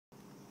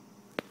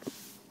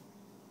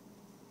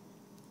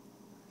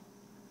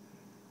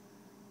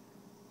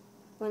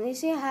When they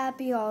say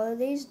happy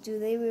holidays, do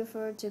they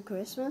refer to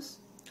Christmas?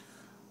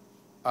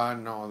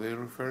 No, they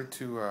refer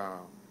to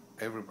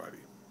everybody.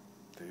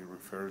 They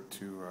refer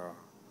to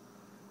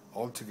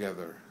all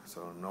together,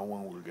 so no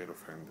one will get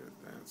offended.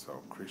 And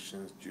so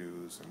Christians,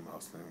 Jews, and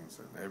Muslims,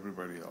 and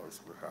everybody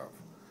else will have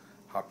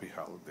happy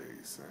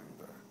holidays.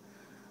 And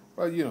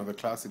well, you know, the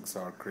classics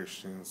are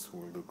Christians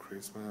will do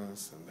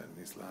Christmas, and then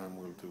Islam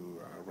will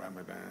do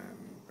Ramadan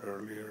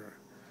earlier.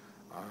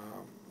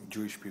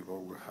 Jewish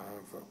people will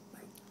have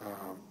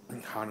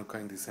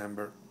Hanukkah in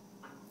December,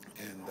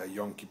 and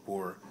Yom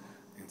Kippur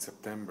in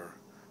September.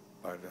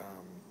 But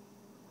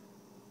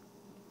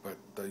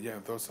yeah,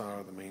 those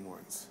are the main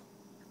ones.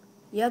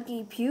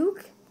 Yucky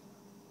puke?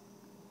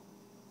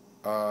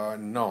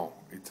 No,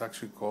 it's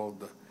actually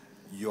called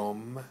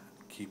Yom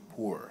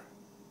Kippur,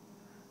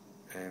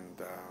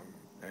 and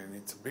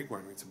it's a big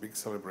one. It's a big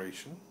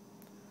celebration,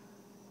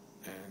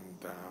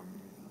 and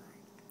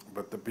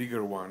but the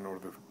bigger one,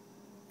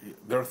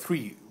 there are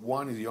three.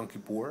 One is Yom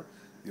Kippur,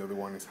 the other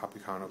one is Happy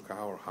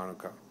Hanukkah or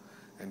Hanukkah,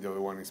 and the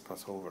other one is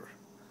Passover.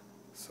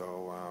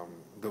 So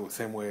the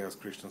same way as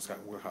Christians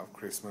will have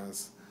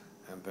Christmas,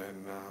 and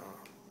then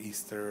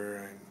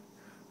Easter, and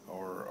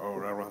or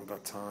around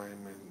that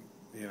time,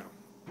 and you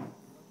know,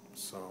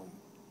 so.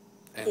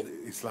 And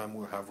Islam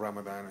will have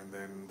Ramadan, and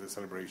then the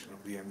celebration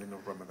of the ending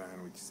of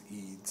Ramadan, which is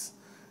Eids,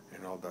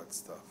 and all that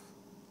stuff.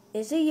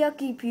 Is it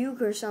yucky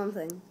puke or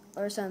something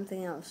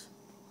else?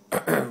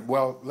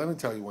 Well, let me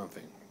tell you one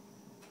thing.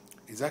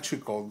 It's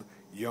actually called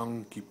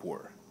Yom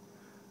Kippur,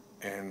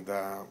 and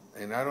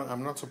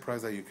I'm not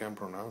surprised that you can't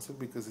pronounce it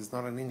because it's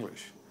not in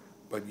English.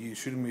 But you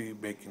shouldn't be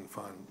making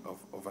fun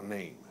of a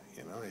name.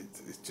 You know,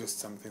 it's just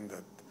something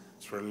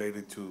that's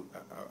related to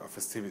a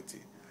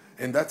festivity.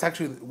 And that's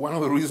actually one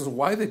of the reasons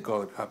why they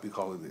call it Happy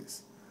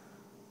Holidays.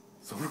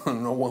 So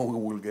no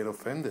one will get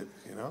offended,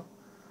 you know?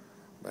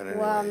 But anyway.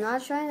 Well, I'm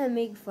not trying to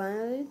make fun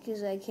of it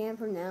because I can't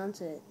pronounce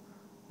it.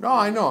 No,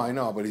 I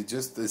know, but it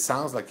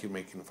sounds like you're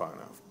making fun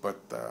of. But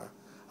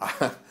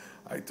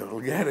I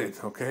totally get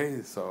it,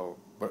 okay? So,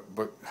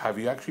 but have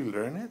you actually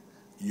learned it?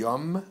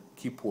 Yom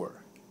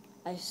Kippur.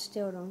 I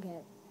still don't get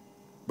it.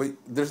 But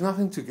there's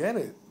nothing to get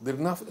it.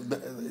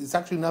 It's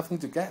actually nothing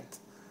to get.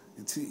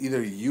 It's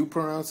either you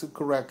pronounce it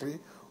correctly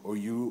or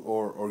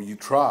you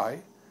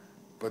try,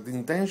 but the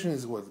intention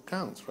is what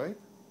counts, right?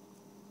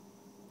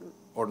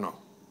 Or no?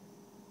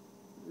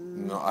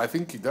 No, I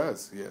think it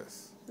does,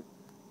 yes.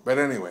 But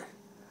anyway,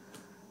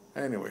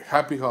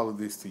 happy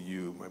holidays to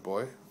you, my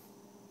boy.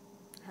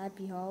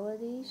 Happy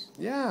holidays?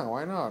 Yeah,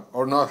 why not?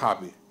 Or not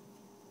happy.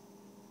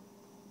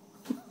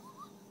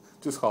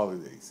 Just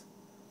holidays.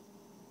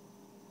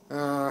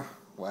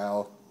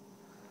 Well,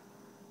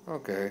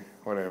 okay,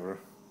 whatever.